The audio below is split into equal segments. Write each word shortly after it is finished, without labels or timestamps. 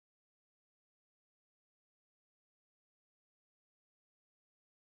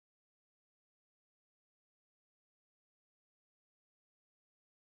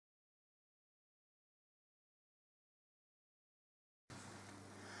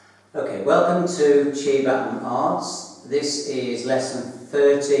Okay, welcome to Baton Arts. This is lesson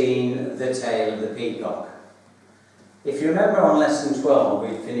 13, The Tail of the Peacock. If you remember on lesson 12,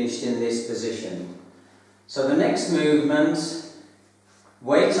 we finished in this position. So the next movement,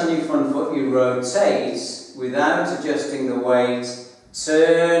 weight on your front foot, you rotate without adjusting the weight,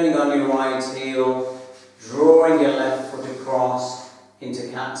 turning on your right heel, drawing your left foot across into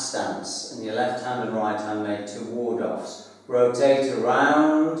cat stance, and your left hand and right hand make two ward-offs. Rotate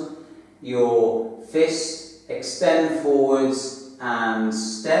around your fist, extend forwards and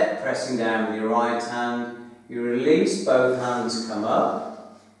step, pressing down with your right hand. You release, both hands come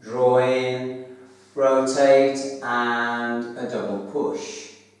up, draw in, rotate and a double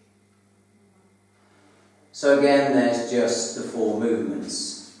push. So again, there's just the 4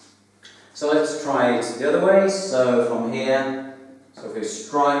 movements. So let's try it the other way. So from here, so if we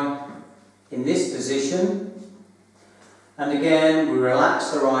strike in this position, and again, we relax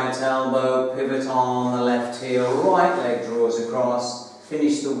the right elbow, pivot on the left heel, right leg draws across,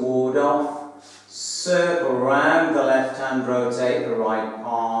 finish the ward off, circle round the left hand, rotate the right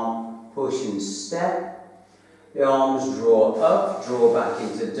palm, push and step. The arms draw up, draw back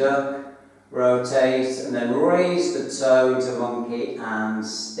into duck, rotate, and then raise the toe to monkey and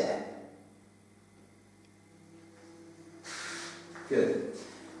step. Good.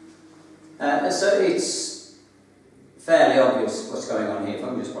 So it's fairly obvious what's going on here. If I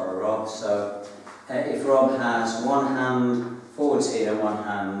can just borrow Rob. So if Rob has one hand forwards here, one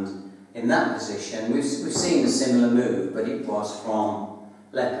hand in that position, we've seen a similar move, but it was from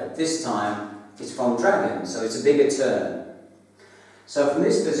leopard. This time it's from dragon, so it's a bigger turn. So from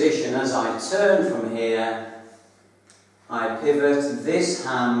this position, as I turn from here, I pivot, this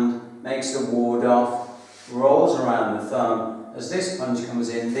hand makes the ward off, rolls around the thumb. As this punch comes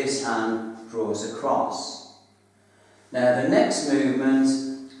in, this hand draws across. Now the next movement,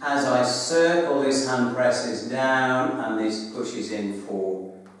 as I circle, this hand presses down and this pushes in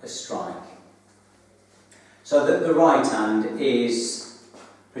for a strike. So that the right hand is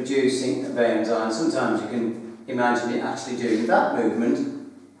producing a banzai, and sometimes you can imagine it actually doing that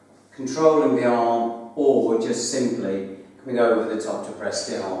movement, controlling the arm, or just simply coming over the top to press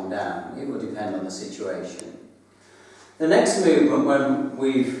the arm down. It will depend on the situation. The next movement, when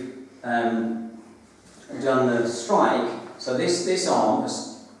we've done the strike, so this arm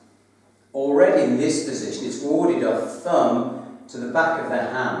is already in this position, it's warded off thumb to the back of the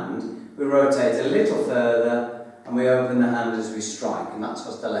hand. We rotate a little further and we open the hand as we strike, and that's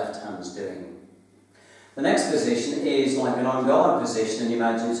what the left hand's doing. The next position is like an on guard position, and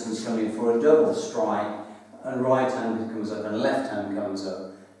imagine someone's coming for a double strike, and right hand comes up and left hand comes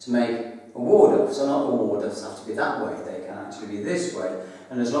up to make a ward off. So not all ward offs have to be that way, they can actually be this way,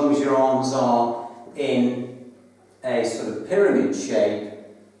 and as long as your arms are in a sort of pyramid shape,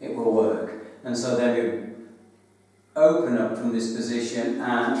 it will work. And so then you open up from this position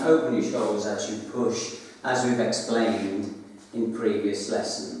and open your shoulders as you push, as we've explained in previous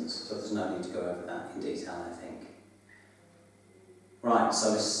lessons. So there's no need to go over that in detail, I think. Right,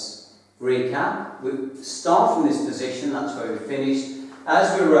 so let's recap. We start from this position, that's where we finished.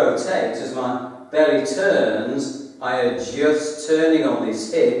 As we rotate, as my belly turns, I adjust, turning on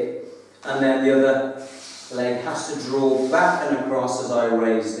this hip, and then the other leg has to draw back and across as I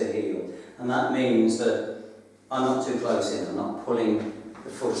raise the heel. And that means that I'm not too close in, I'm not pulling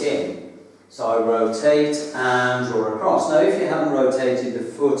the foot in. So I rotate and draw across. Now if you haven't rotated the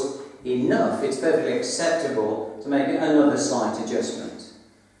foot enough, it's perfectly acceptable to make another slight adjustment.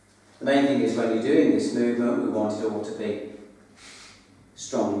 The main thing is when you're doing this movement, we want it all to be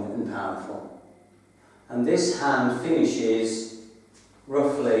strong and powerful. And this hand finishes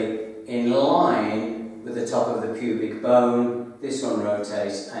roughly in line with the top of the pubic bone. This one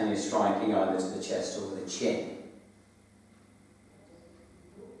rotates and you're striking either to the chest or the chin.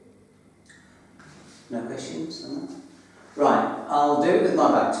 No questions on that? Right, I'll do it with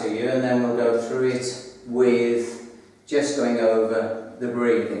my back to you, and then we'll go through it with just going over the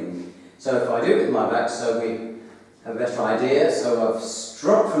breathing. So if I do it with my back, so we have a better idea. So I've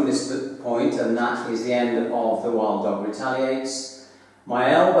struck from this point, and that is the end of the wild dog retaliates.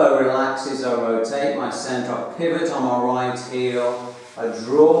 My elbow relaxes, I rotate my centre, I pivot on my right heel, I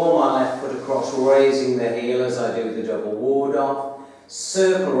draw my left foot across, raising the heel as I do the double ward off,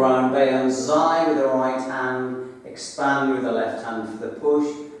 circle around banzai with the right hand, expand with the left hand for the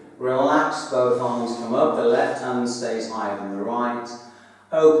push, relax, both arms come up, the left hand stays higher than the right,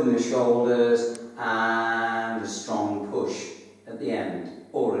 open the shoulders, and a strong push at the end,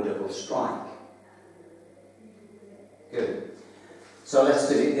 or a double strike. Good. So let's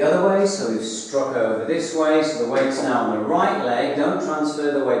do it the other way. So we've struck over this way, so the weight's now on the right leg. Don't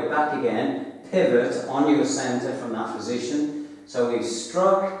transfer the weight back again. Pivot on your centre from that position. So we've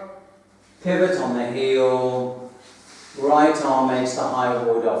struck, pivot on the heel, right arm makes the high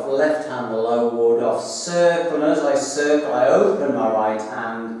ward off, left hand the low ward off, circle, and as I circle I open my right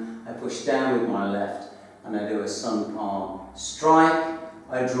hand, I push down with my left, and I do a sun palm strike.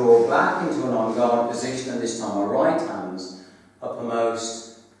 I draw back into an on-guard position, and this time my right hand's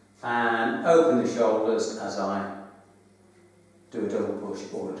uppermost, and open the shoulders as I do a double push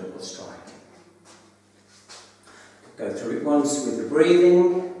or a double strike. Go through it once with the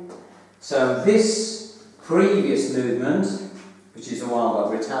breathing. So this previous movement, which is the wild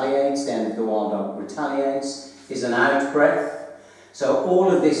dog retaliates, the end of the wild dog retaliates, is an out breath. So all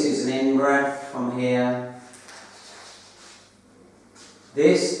of this is an in breath from here.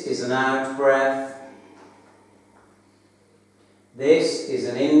 This is an out breath. This is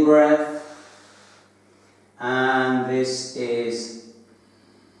an in breath. And this is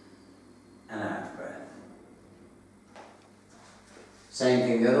an out breath. Same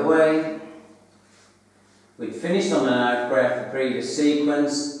thing the other way. We'd finished on an out breath, the previous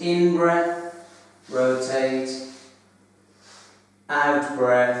sequence. In breath, rotate. Out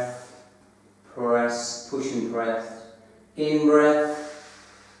breath, press, push and press. In breath,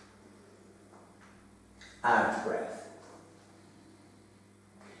 out breath.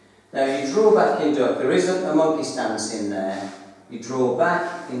 Now you draw back in duck. There isn't a monkey stance in there. You draw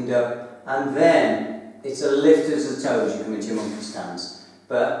back in duck, and then it's a lift as the toes. You come into your monkey stance,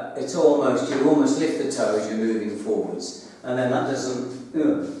 but it's almost, you almost lift the toes. You're moving forwards, and then that doesn't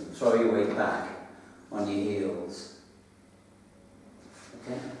throw your weight back on your heels.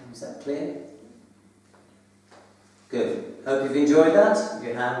 Okay, is that clear? Good. Hope you've enjoyed that. If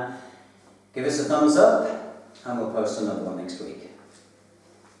you have, give us a thumbs up, and we'll post another one next week.